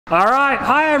All right,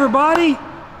 hi everybody.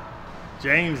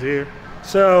 James here.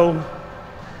 So,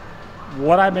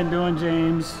 what I've been doing,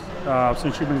 James,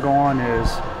 since you've been gone is,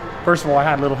 first of all, I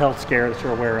had a little health scare that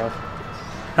you're aware of.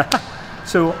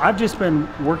 So I've just been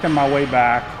working my way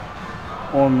back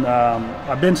on,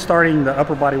 I've been starting the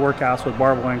upper body workouts with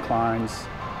barbell inclines.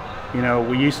 You know,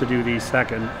 we used to do these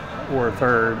second or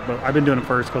third, but I've been doing it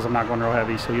first because I'm not going real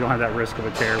heavy, so you don't have that risk of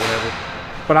a tear or whatever.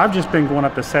 But I've just been going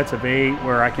up to sets of 8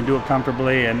 where I can do it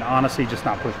comfortably and honestly just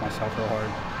not push myself real hard.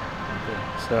 Okay.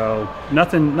 So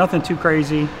nothing too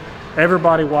crazy.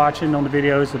 Everybody watching on the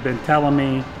videos have been telling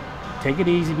me, take it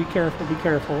easy, be careful, be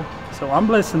careful. So I'm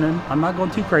listening. I'm not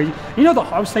going too crazy. You know,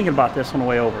 I was thinking about this on the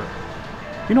way over.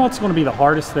 You know what's going to be the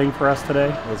hardest thing for us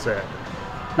today? What's that?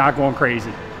 Not going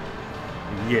crazy.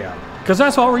 Yeah. Because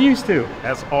that's all we're used to.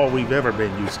 That's all we've ever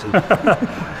been used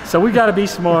to. So we got to be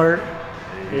smart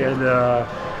and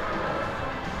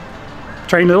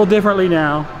train a little differently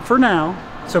now, for now.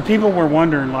 So people were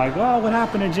wondering like, oh, what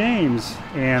happened to James?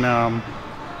 And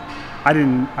I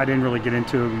didn't really get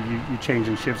into you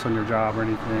changing shifts on your job or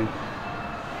anything.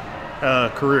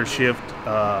 Career shift,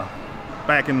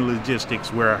 back in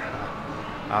logistics where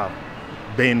I've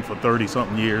been for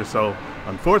 30-something years. So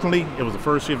unfortunately, it was a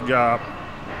first shift job,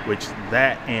 which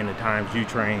that and the times you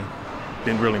train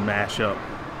didn't really mash up.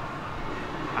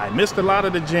 I missed a lot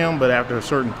of the gym, but after a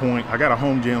certain point, I got a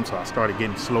home gym, so I started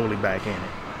getting slowly back in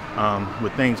it.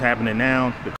 With things happening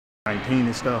now, the COVID-19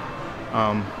 and stuff,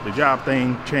 the job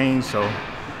thing changed, so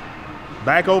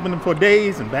back open for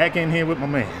days and back in here with my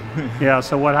man. Yeah,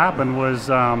 so what happened was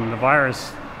the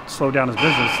virus slowed down his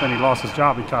business and he lost his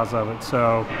job because of it.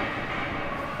 So,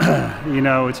 you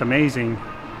know, it's amazing.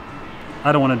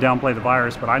 I don't want to downplay the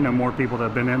virus, but I know more people that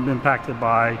have been impacted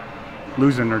by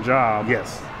losing their job.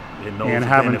 Yes. And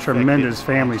having tremendous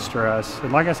family stress.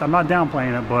 And like I said, I'm not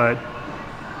downplaying it, but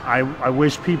I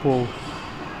wish people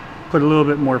put a little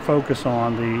bit more focus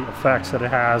on the effects that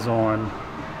it has on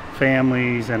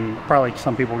families, and probably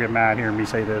some people get mad hearing me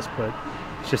say this, but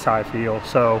it's just how I feel.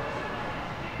 So,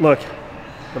 look,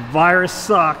 the virus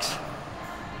sucks,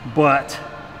 but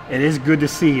it is good to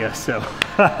see you. So,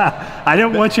 I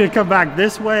didn't want you to come back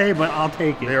this way, but I'll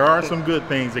take it. There are some good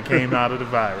things that came out of the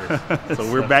virus,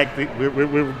 so we're back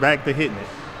to hitting it.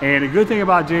 And the good thing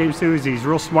about James too is he's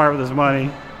real smart with his money.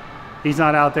 He's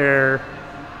not out there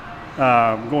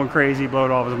going crazy,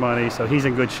 blowing all of his money, so he's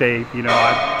in good shape. You know,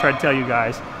 I try to tell you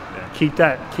guys, keep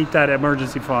that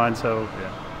emergency fund. So,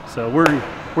 so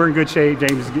we're in good shape.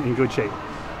 James is in good shape.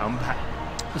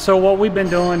 So what we've been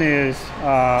doing is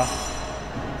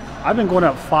I've been going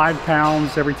up 5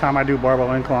 pounds every time I do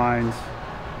barbell inclines.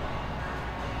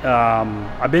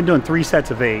 I've been doing 3 sets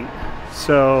of 8.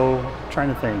 So I'm trying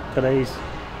to think. Today's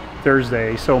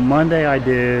Thursday. So Monday I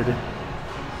did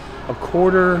a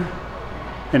quarter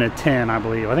and a 10, I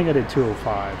believe. I think I did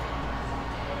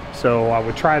 205. So I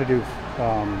would try to do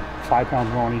 5 pounds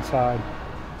more on each side.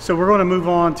 So we're going to move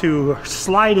on to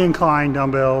slight incline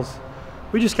dumbbells.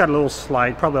 We just got a little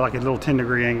slight, probably like a little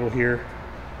 10-degree angle here.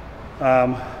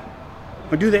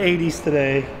 We'll do the 80s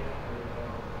today.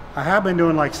 I have been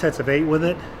doing like sets of 8 with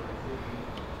it.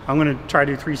 I'm going to try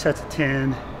to do 3 sets of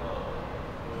 10.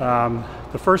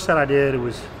 The first set I did,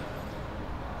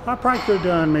 I probably could have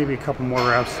done maybe a couple more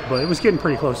reps, but it was getting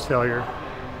pretty close to failure.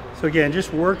 So again,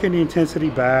 just working the intensity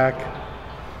back,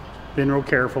 being real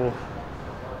careful.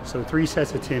 So 3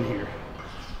 sets of 10 here.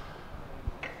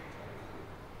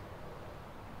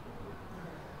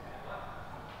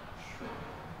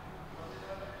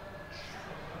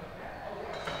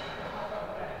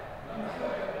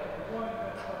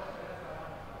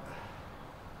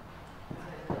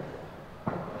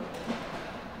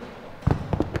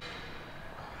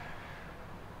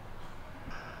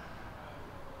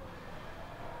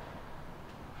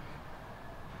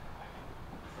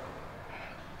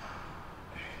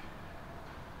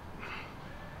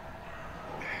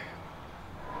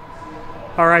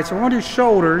 All right, so we're gonna do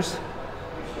shoulders.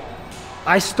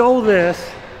 I stole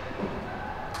this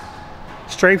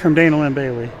straight from Dana Lynn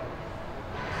Bailey.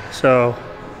 So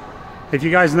if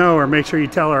you guys know her, make sure you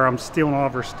tell her I'm stealing all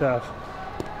of her stuff.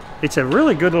 It's a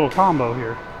really good little combo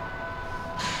here.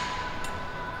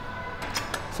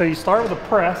 So you start with a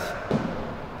press.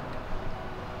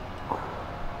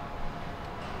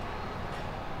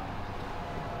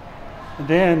 And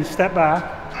then step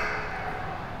back.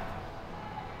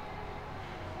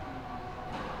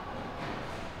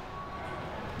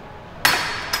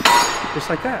 Just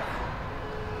like that.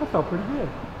 That felt pretty good.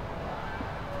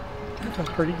 That felt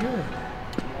pretty good.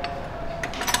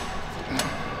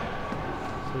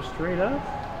 So straight up.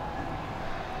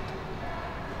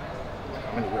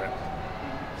 How many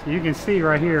reps? So you can see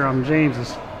right here on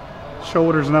James's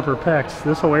shoulders and upper pecs,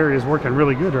 this whole area is working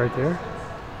really good right there.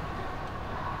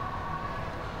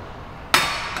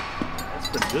 That's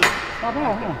pretty good. Not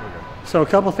bad, huh? So a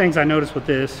couple things I noticed with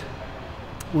this,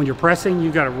 when you're pressing,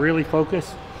 you got to really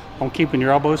focus on keeping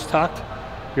your elbows tucked.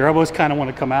 Your elbows kind of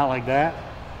want to come out like that.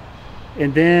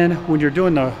 And then when you're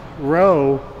doing the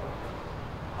row,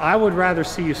 I would rather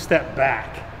see you step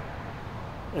back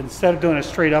instead of doing a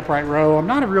straight upright row. I'm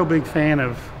not a real big fan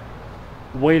of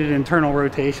weighted internal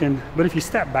rotation, but if you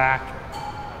step back,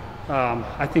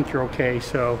 I think you're okay.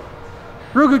 So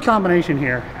real good combination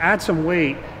here. Add some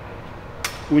weight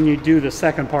when you do the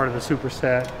second part of the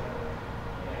superset.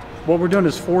 What we're doing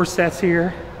is 4 sets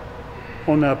here.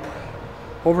 On the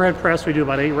overhead press, we do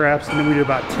about 8 reps, and then we do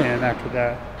about 10 after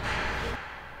that.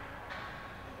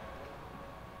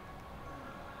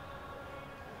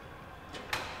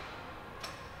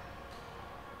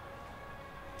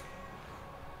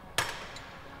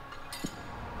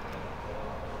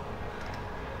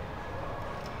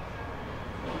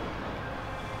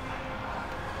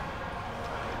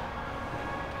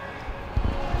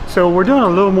 So we're doing a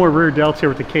little more rear delts here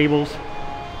with the cables.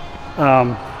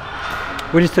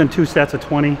 We're just doing 2 sets of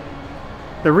 20.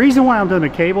 The reason why I'm doing the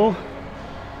cable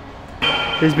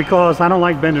is because I don't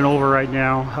like bending over right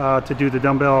now to do the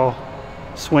dumbbell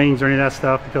swings or any of that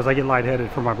stuff, because I get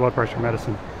lightheaded from my blood pressure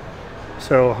medicine.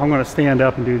 So I'm gonna stand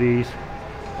up and do these,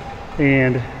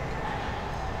 and a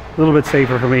little bit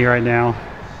safer for me right now.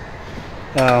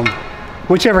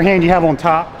 Whichever hand you have on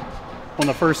top on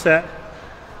the first set,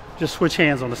 just switch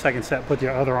hands on the second set, put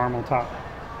your other arm on top.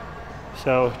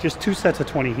 So just 2 sets of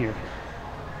 20 here.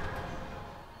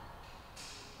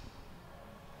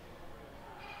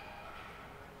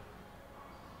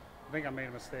 I think I made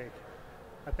a mistake.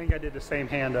 I think I did the same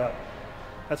hand up.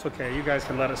 That's okay, you guys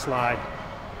can let it slide.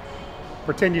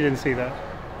 Pretend you didn't see that.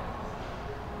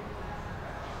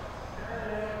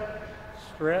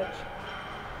 Stretch,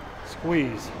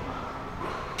 squeeze.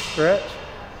 Stretch,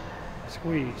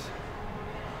 squeeze.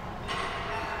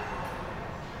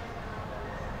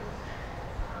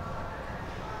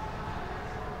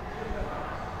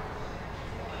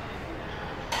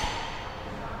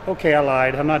 Okay, I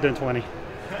lied. I'm not doing 20.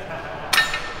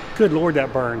 Good Lord,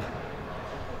 that burned.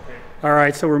 All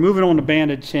right, so we're moving on to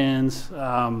banded chins.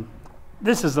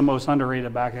 This is the most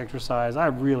underrated back exercise. I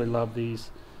really love these.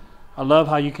 I love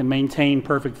how you can maintain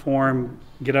perfect form,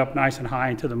 get up nice and high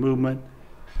into the movement.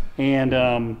 And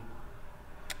I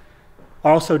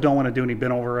also don't want to do any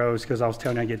bent over rows, because I was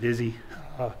telling you I get dizzy.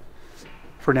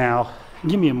 For now,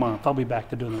 give me a month. I'll be back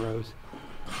to doing the rows.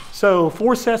 So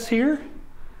 4 sets here,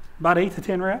 about 8 to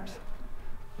 10 reps.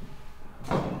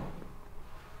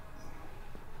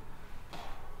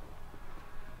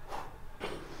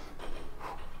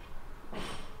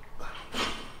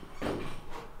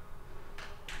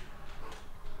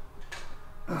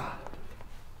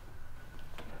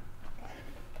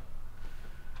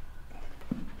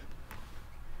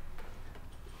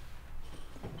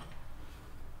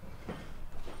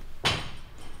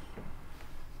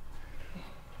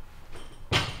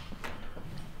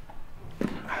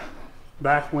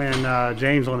 Back when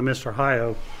James on the Mr.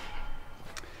 Ohio,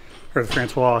 or the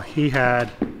Francois, he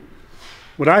had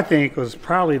what I think was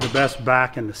probably the best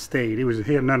back in the state.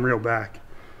 He had an unreal back.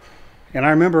 And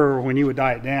I remember when he would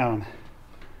diet down,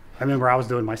 I remember I was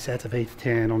doing my sets of 8 to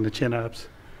 10 on the chin-ups.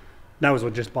 That was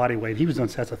with just body weight. He was doing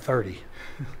sets of 30.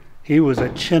 He was a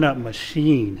chin-up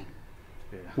machine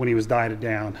when he was dieted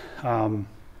down.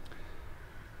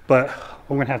 But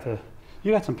we're gonna have to,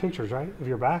 you got some pictures, right, of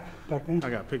your back then? I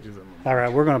got pictures of them. All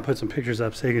right, we're gonna put some pictures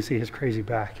up so you can see his crazy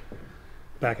back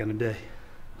in the day.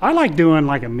 I like doing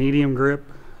like a medium grip.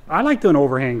 I like doing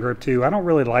overhand grip too. I don't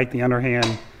really like the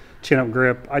underhand chin-up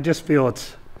grip. I just feel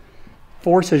it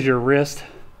forces your wrist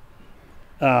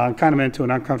kind of into an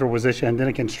uncomfortable position, and then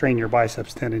it can strain your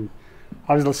biceps tendon.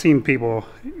 I've seen people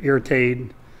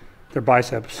irritate their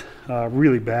biceps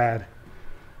really bad.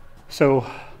 So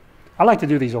I like to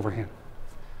do these overhand.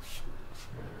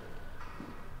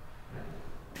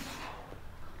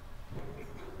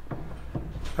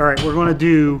 All right, we're gonna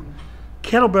do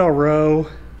kettlebell row.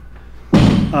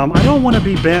 I don't wanna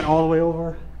be bent all the way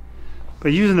over,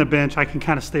 but using the bench, I can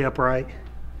kind of stay upright.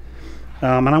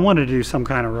 And I wanted to do some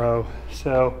kind of row.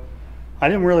 So I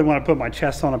didn't really want to put my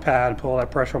chest on a pad and put all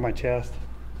that pressure on my chest.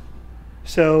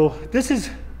 So this is,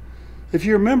 if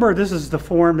you remember, this is the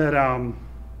form that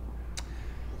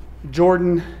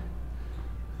Jordan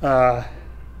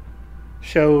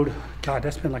showed. God,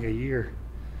 that's been like a year.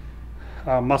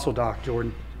 Muscle Doc,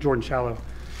 Jordan Shallow.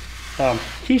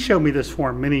 He showed me this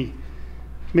form many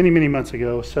many months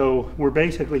ago. So we're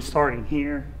basically starting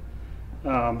here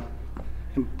and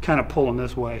kind of pulling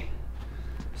this way.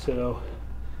 So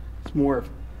it's more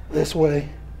this way.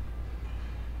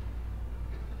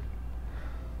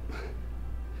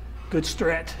 Good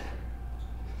stretch.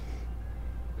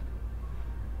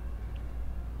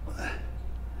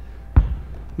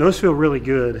 Those feel really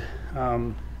good.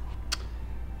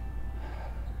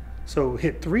 So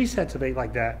hit 3 sets of 8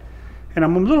 like that. And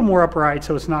I'm a little more upright,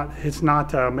 so it's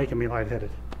not making me lightheaded.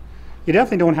 You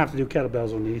definitely don't have to do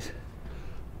kettlebells on these.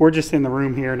 We're just in the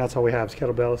room here, and that's all we have is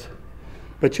kettlebells.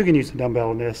 But you can use a dumbbell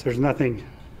on this. There's nothing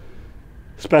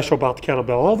special about the kettlebell.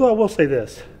 Although I will say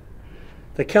this,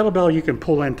 the kettlebell you can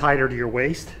pull in tighter to your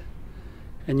waist,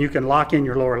 and you can lock in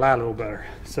your lower lat a little better.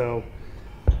 So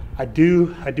I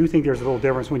do think there's a little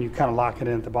difference when you kind of lock it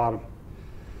in at the bottom.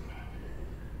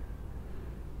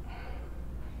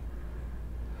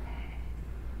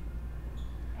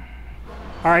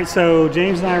 All right, so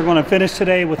James and I are going to finish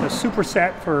today with a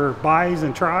superset for bis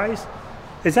and tris.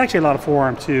 It's actually a lot of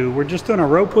forearm too. We're just doing a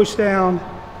row push down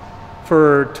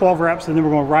for 12 reps, and then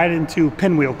we're going right into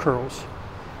pinwheel curls,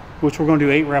 which we're going to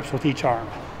do 8 reps with each arm.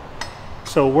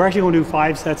 So we're actually going to do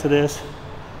 5 sets of this.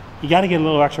 You got to get a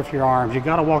little extra for your arms. You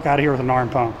got to walk out of here with an arm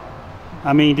pump.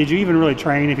 I mean, did you even really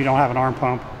train if you don't have an arm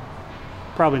pump?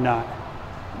 Probably not.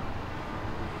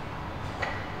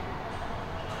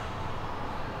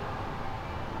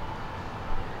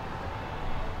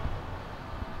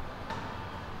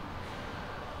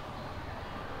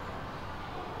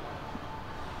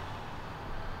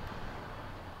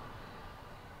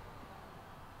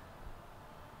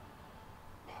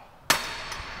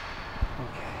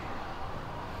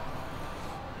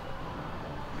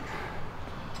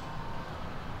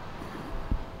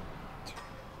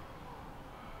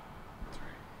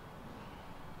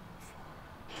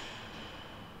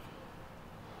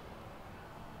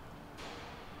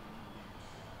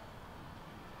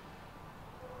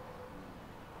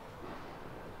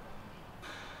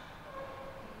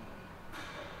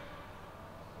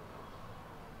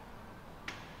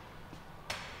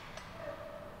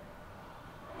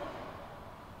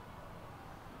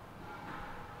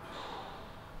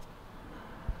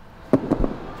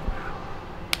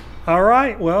 All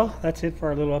right, well, that's it for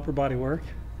our little upper body work.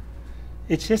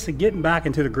 It's just a getting back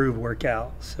into the groove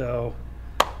workout. So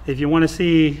if you want to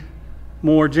see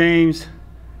more James,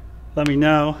 let me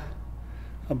know.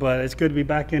 But it's good to be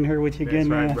back in here with you again,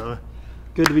 man. That's right, brother.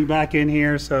 Good to be back in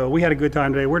here. So we had a good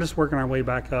time today. We're just working our way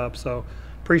back up. So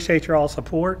appreciate your all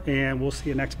support, and we'll see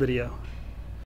you next video.